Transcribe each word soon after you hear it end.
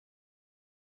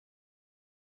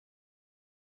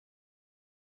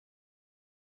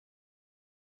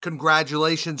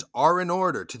Congratulations are in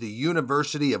order to the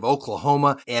University of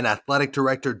Oklahoma and Athletic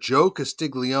Director Joe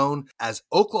Castiglione as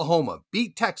Oklahoma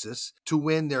beat Texas to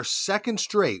win their second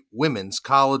straight Women's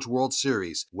College World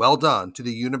Series. Well done to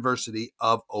the University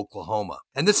of Oklahoma.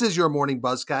 And this is your morning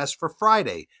Buzzcast for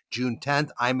Friday, June 10th.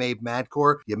 I'm Abe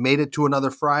Madcore. You made it to another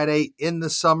Friday in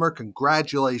the summer.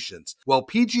 Congratulations. Well,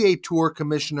 PGA Tour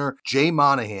Commissioner Jay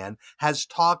Monahan has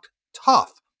talked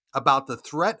tough about the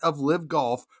threat of LIV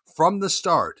Golf from the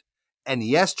start. And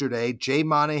yesterday, Jay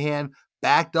Monahan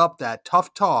backed up that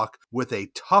tough talk with a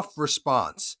tough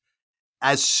response.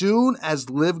 As soon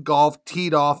as LIV Golf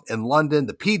teed off in London,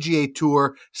 the PGA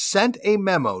Tour sent a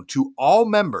memo to all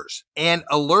members and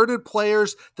alerted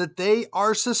players that they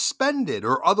are suspended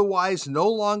or otherwise no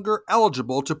longer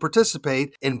eligible to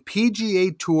participate in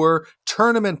PGA Tour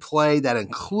tournament play that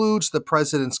includes the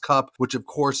President's Cup, which of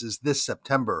course is this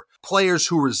September. Players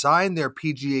who resign their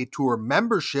PGA Tour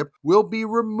membership will be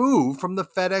removed from the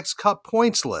FedEx Cup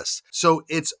points list. So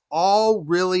it's all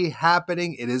really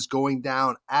happening. It is going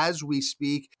down as we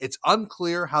speak. It's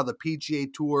unclear how the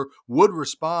PGA Tour would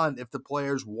respond if the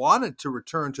players wanted to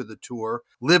return to the tour.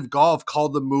 LIV Golf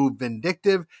called the move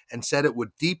vindictive and said it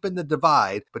would deepen the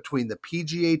divide between the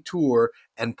PGA Tour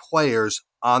and players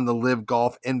on the LIV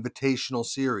Golf Invitational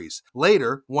Series.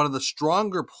 Later, one of the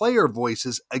stronger player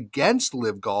voices against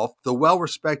LIV Golf, the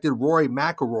well-respected Rory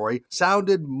McIlroy,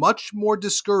 sounded much more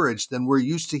discouraged than we're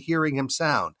used to hearing him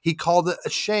sound. He called it a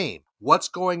shame. What's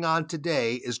going on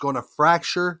today is going to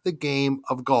fracture the game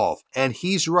of golf. And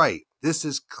he's right. This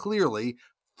is clearly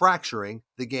fracturing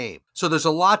the game. So there's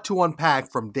a lot to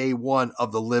unpack from day one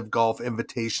of the LIV Golf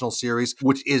Invitational Series,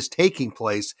 which is taking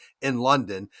place in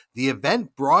London. The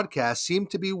event broadcast seemed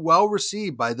to be well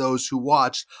received by those who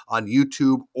watched on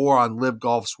YouTube or on LIV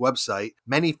Golf's website.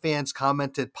 Many fans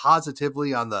commented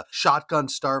positively on the shotgun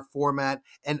start format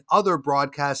and other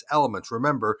broadcast elements.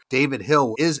 Remember, David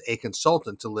Hill is a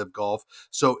consultant to LIV Golf,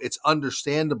 so it's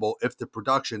understandable if the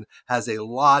production has a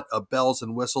lot of bells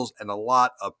and whistles and a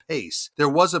lot of pace. There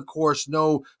was, of course,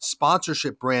 no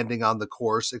sponsorship branding on the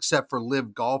course except for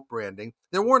LIV Golf branding.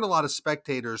 There weren't a lot of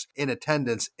spectators in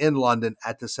attendance in London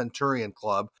at the Centurion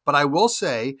Club, but I will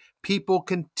say people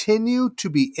continue to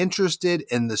be interested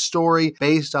in the story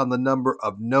based on the number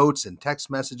of notes and text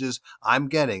messages I'm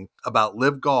getting about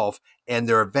LIV Golf, and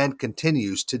their event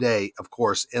continues today, of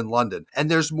course, in London. And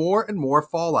there's more and more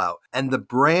fallout, and the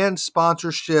brand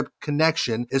sponsorship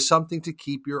connection is something to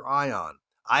keep your eye on.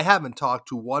 I haven't talked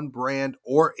to one brand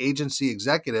or agency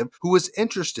executive who is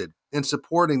interested in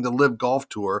supporting the LIV Golf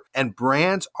Tour, and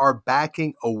brands are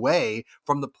backing away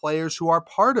from the players who are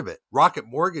part of it. Rocket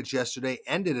Mortgage yesterday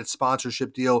ended its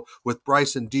sponsorship deal with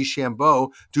Bryson DeChambeau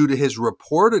due to his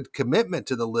reported commitment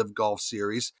to the LIV Golf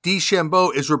Series.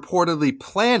 DeChambeau is reportedly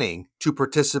planning to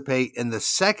participate in the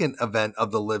second event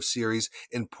of the LIV Series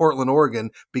in Portland,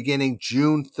 Oregon, beginning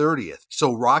June 30th.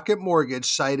 So Rocket Mortgage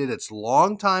cited its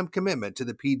longtime commitment to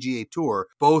the PGA Tour,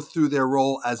 both through their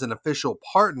role as an official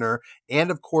partner and,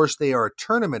 of course, they are a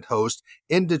tournament host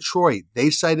in Detroit. They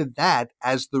cited that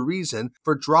as the reason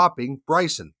for dropping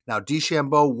Bryson. Now,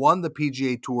 DeChambeau won the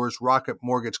PGA Tour's Rocket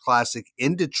Mortgage Classic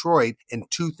in Detroit in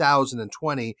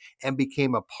 2020 and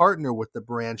became a partner with the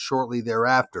brand shortly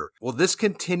thereafter. Well, this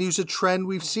continues a trend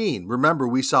we've seen. Remember,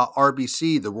 we saw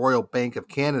RBC, the Royal Bank of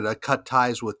Canada, cut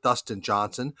ties with Dustin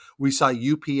Johnson. We saw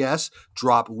UPS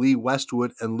drop Lee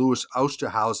Westwood and Louis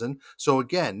Osterhausen. So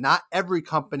again, not every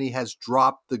company has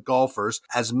dropped the golfers,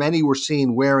 as many were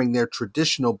seen wearing their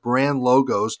traditional brand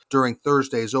logos during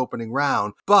Thursday's opening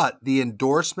round, but the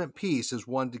endorsement piece is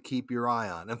one to keep your eye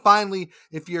on. And finally,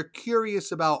 if you're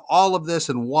curious about all of this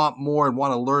and want more and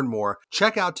want to learn more,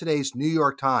 check out today's New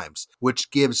York Times,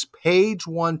 which gives page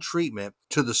one treatment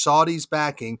to the Saudis'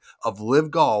 backing of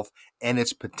LIV Golf and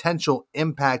its potential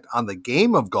impact on the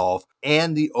game of golf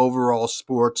and the overall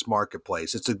sports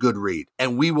marketplace. It's a good read,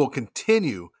 and we will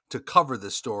continue to cover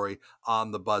this story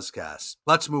on the Buzzcast.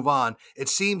 Let's move on. It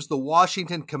seems the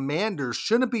Washington Commanders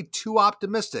shouldn't be too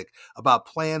optimistic about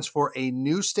plans for a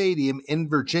new stadium in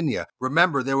Virginia.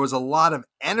 Remember, there was a lot of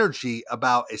energy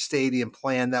about a stadium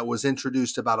plan that was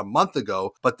introduced about a month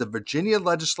ago, but the Virginia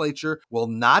legislature will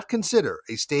not consider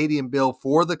a stadium bill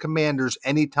for the Commanders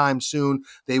anytime soon.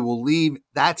 They will leave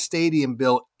that stadium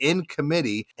bill in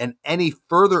committee, and any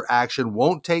further action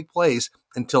won't take place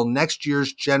until next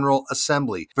year's General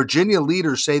Assembly. Virginia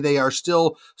leaders say they are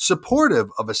still supportive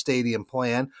of a stadium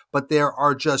plan, but there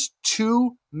are just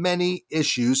too many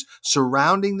issues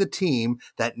surrounding the team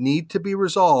that need to be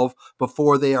resolved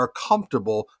before they are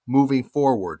comfortable moving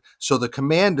forward. So the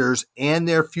Commanders and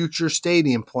their future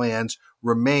stadium plans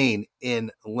remain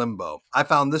in limbo. I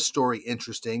found this story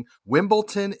interesting.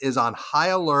 Wimbledon is on high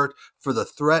alert for the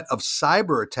threat of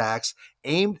cyber attacks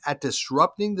aimed at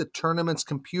disrupting the tournament's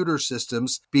computer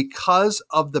systems because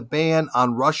of the ban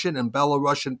on Russian and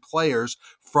Belarusian players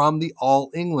from the All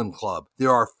England Club.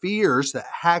 There are fears that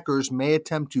hackers may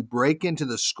attempt to break into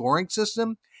the scoring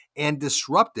system and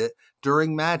disrupt it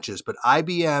during matches. But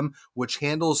IBM, which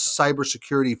handles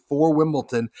cybersecurity for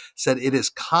Wimbledon, said it is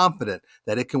confident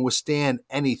that it can withstand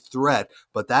any threat.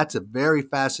 But that's a very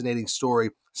fascinating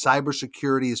story.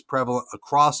 Cybersecurity is prevalent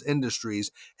across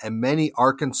industries, and many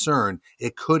are concerned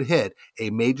it could hit a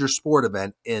major sport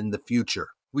event in the future.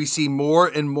 We see more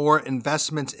and more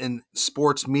investments in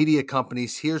sports media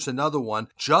companies. Here's another one,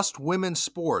 Just Women's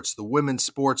Sports, the women's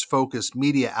sports-focused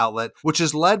media outlet, which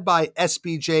is led by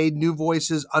SBJ New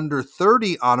Voices Under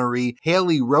 30 honoree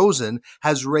Haley Rosen,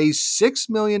 has raised $6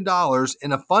 million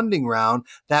in a funding round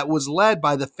that was led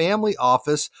by the family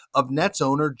office of Nets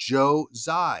owner Joe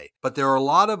Tsai. But there are a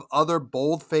lot of other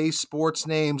bold-faced sports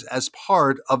names as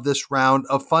part of this round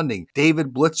of funding.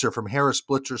 David Blitzer from Harris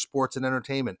Blitzer Sports and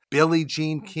Entertainment, Billie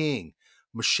Jean King,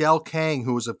 Michelle Kang,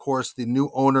 who is, of course, the new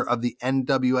owner of the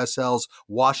NWSL's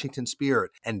Washington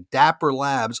Spirit, and Dapper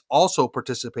Labs also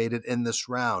participated in this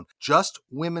round. Just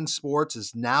Women's Sports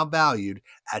is now valued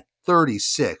at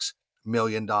 $36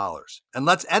 million. And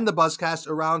let's end the Buzzcast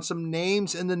around some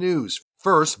names in the news.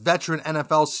 First, veteran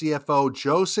NFL CFO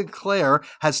Joe Sinclair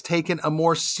has taken a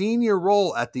more senior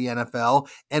role at the NFL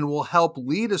and will help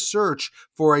lead a search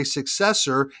for a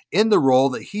successor in the role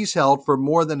that he's held for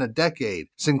more than a decade.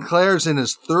 Sinclair's in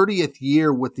his 30th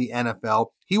year with the NFL.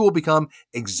 He will become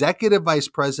Executive Vice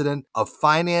President of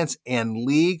Finance and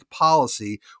League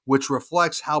Policy, which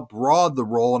reflects how broad the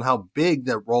role and how big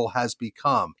that role has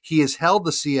become. He has held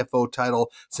the CFO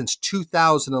title since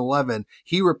 2011.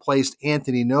 He replaced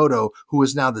Anthony Noto, who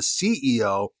is now the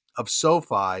CEO of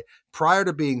SoFi. Prior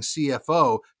to being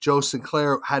CFO, Joe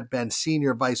Sinclair had been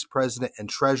Senior Vice President and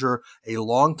Treasurer, a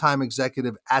longtime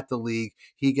executive at the league.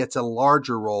 He gets a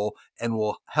larger role and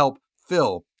will help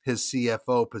fill his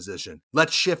CFO position.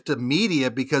 Let's shift to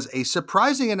media because a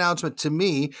surprising announcement to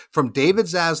me from David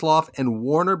Zaslav and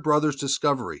Warner Brothers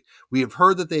Discovery. We have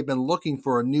heard that they've been looking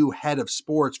for a new head of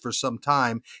sports for some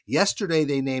time. Yesterday,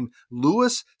 they named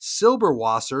Louis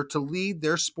Silberwasser to lead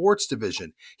their sports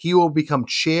division. He will become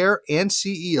chair and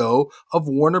CEO of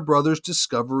Warner Brothers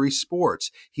Discovery Sports.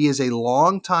 He is a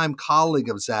longtime colleague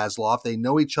of Zaslav. They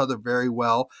know each other very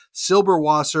well.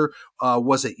 Silberwasser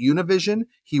was at Univision.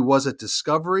 He was at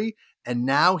Discovery, and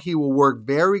now he will work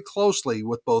very closely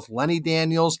with both Lenny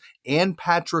Daniels and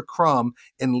Patrick Crum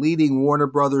in leading Warner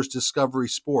Brothers Discovery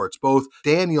Sports. Both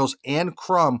Daniels and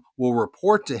Crum will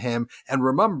report to him, and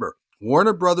remember,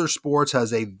 Warner Brothers Sports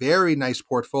has a very nice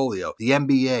portfolio. The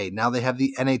NBA, now they have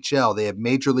the NHL, they have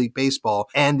Major League Baseball,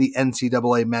 and the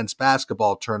NCAA men's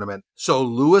basketball tournament. So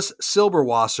Louis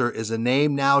Silberwasser is a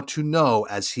name now to know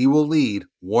as he will lead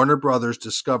Warner Brothers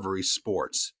Discovery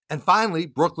Sports. And finally,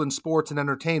 Brooklyn Sports and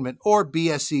Entertainment, or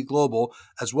BSC Global,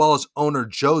 as well as owner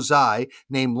Joe Tsai,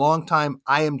 named longtime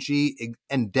IMG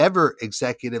Endeavor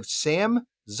executive Sam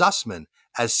Zussman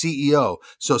as CEO.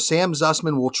 So Sam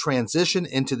Zussman will transition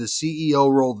into the CEO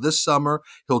role this summer.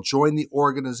 He'll join the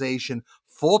organization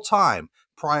full-time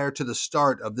prior to the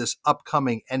start of this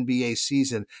upcoming NBA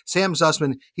season. Sam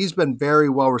Zussman, he's been very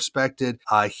well respected.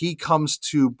 He comes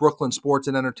to Brooklyn Sports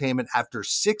and Entertainment after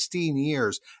 16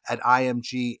 years at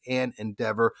IMG and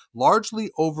Endeavor, largely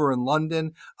over in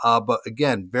London, but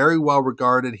again, very well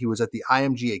regarded. He was at the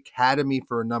IMG Academy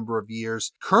for a number of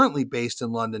years. Currently based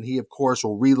in London, he of course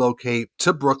will relocate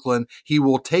to Brooklyn. He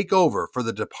will take over for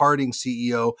the departing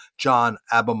CEO, John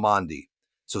Abamondi.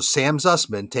 So Sam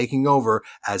Zussman taking over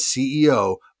as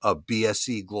CEO of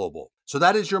BSC Global. So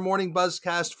that is your morning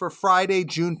Buzzcast for Friday,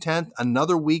 June 10th.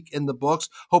 Another week in the books.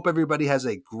 Hope everybody has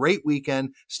a great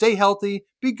weekend. Stay healthy.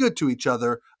 Be good to each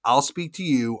other. I'll speak to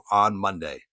you on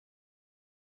Monday.